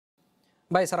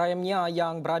Baik, Sara Mia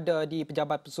yang berada di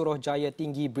Pejabat Pesuruhjaya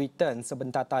Tinggi Britain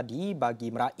sebentar tadi bagi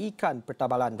meraikan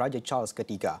pertabalan Raja Charles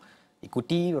III.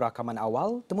 Ikuti rakaman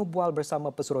awal temu bual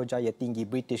bersama Pesuruhjaya Tinggi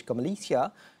British ke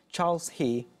Malaysia, Charles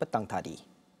Hay petang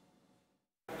tadi.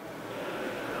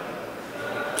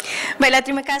 Baiklah,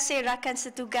 terima kasih rakan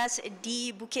setugas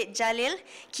di Bukit Jalil.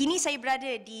 Kini saya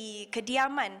berada di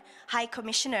kediaman High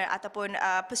Commissioner ataupun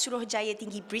Pesuruhjaya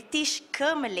Tinggi British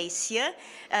ke Malaysia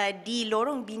di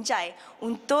Lorong Binjai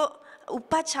untuk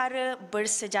upacara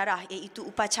bersejarah iaitu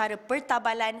upacara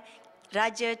pertabalan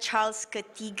Raja Charles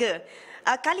III.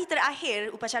 Kali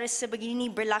terakhir upacara sebegini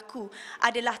berlaku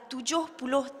adalah 70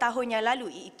 tahun yang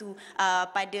lalu iaitu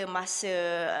pada masa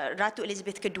Ratu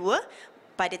Elizabeth II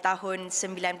pada tahun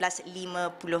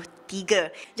 1953.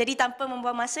 Jadi tanpa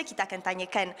membuang masa, kita akan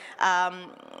tanyakan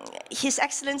His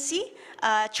Excellency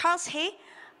Charles Hay,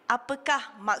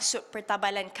 apakah maksud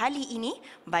pertabalan kali ini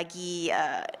bagi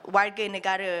warga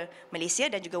negara Malaysia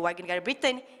dan juga warga negara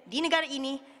Britain di negara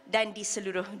ini dan di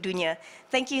seluruh dunia.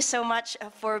 Thank you so much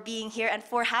for being here and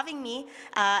for having me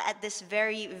at this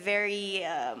very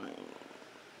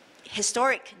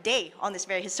historic day, on this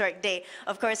very historic day,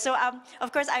 of course. So,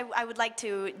 of course, I would like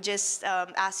to just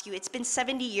ask you, it's been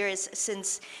 70 years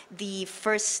since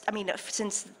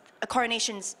since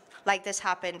coronations like this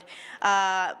happened.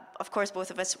 Of course,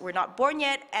 both of us were not born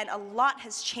yet, and a lot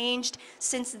has changed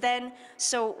since then.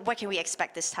 So, what can we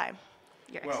expect this time?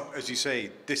 Well, as you say,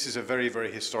 this is a very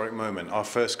historic moment, our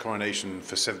first coronation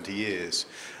for 70 years.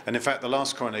 And in fact, the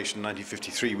last coronation in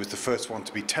 1953 was the first one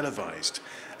to be televised.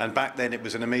 And back then it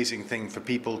was an amazing thing for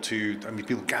people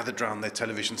people gathered around their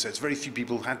television sets. Very few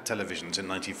people had televisions in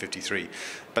 1953.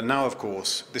 But now, of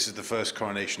course, this is the first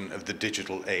coronation of the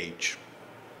digital age.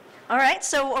 All right,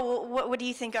 so what do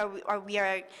you think we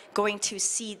are going to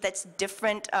see that's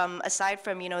different aside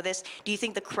from, this? Do you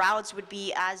think the crowds would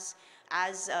be as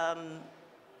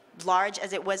large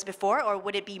as it was before, or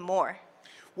would it be more?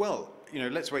 Well,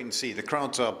 let's wait and see. The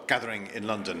crowds are gathering in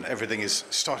London. Everything is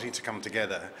starting to come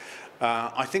together.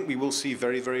 I think we will see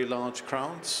very large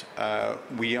crowds.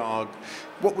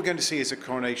 What we're going to see is a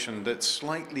coronation that's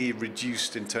slightly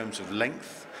reduced in terms of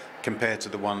length compared to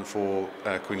the one for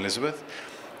Queen Elizabeth.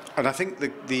 And I think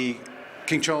the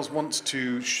King Charles wants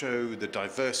to show the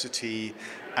diversity,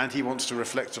 and he wants to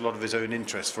reflect a lot of his own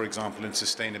interests, for example, in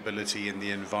sustainability and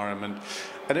the environment.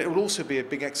 And it will also be a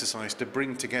big exercise to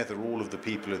bring together all of the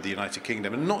people of the United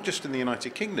Kingdom, and not just in the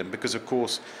United Kingdom, because of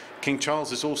course King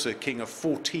Charles is also king of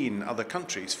 14 other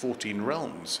countries, 14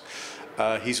 realms.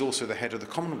 He's also the head of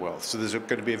the Commonwealth, so there's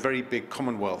going to be a very big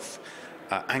Commonwealth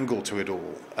angle to it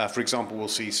all. For example, we'll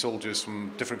see soldiers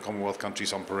from different Commonwealth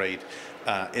countries on parade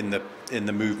in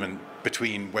the movement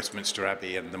between Westminster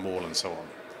Abbey and the Mall and so on.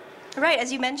 Right,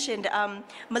 as you mentioned,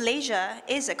 Malaysia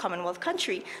is a Commonwealth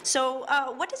country. So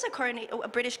what does a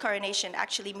British coronation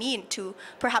actually mean to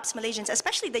perhaps Malaysians,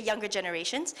 especially the younger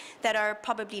generations that are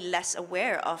probably less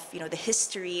aware of the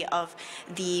history of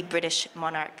the British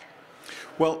monarch?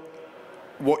 Well,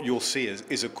 what you'll see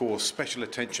is of course special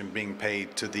attention being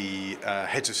paid to the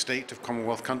heads of state of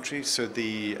Commonwealth countries. So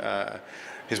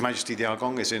His Majesty the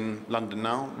Agong is in London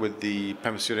now with the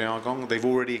Monsieur the Agong. They've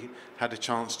already had a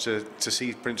chance to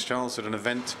see Prince Charles at an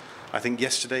event, I think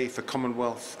yesterday, for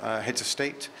Commonwealth heads of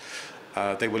state.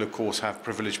 They will of course have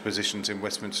privileged positions in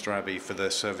Westminster Abbey for the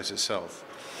service itself.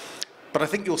 But I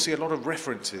think you'll see a lot of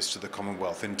references to the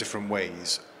Commonwealth in different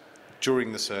ways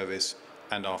during the service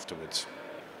and afterwards.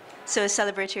 So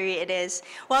celebratory it is.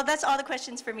 Well, that's all the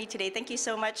questions for me today. Thank you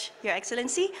so much, Your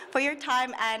Excellency, for your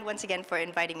time and once again for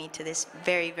inviting me to this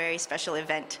very special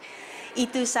event.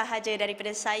 Itu sahaja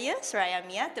daripada saya, Sara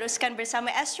Mia. Teruskan bersama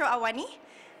Astro AWANI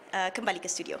kembali ke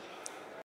studio.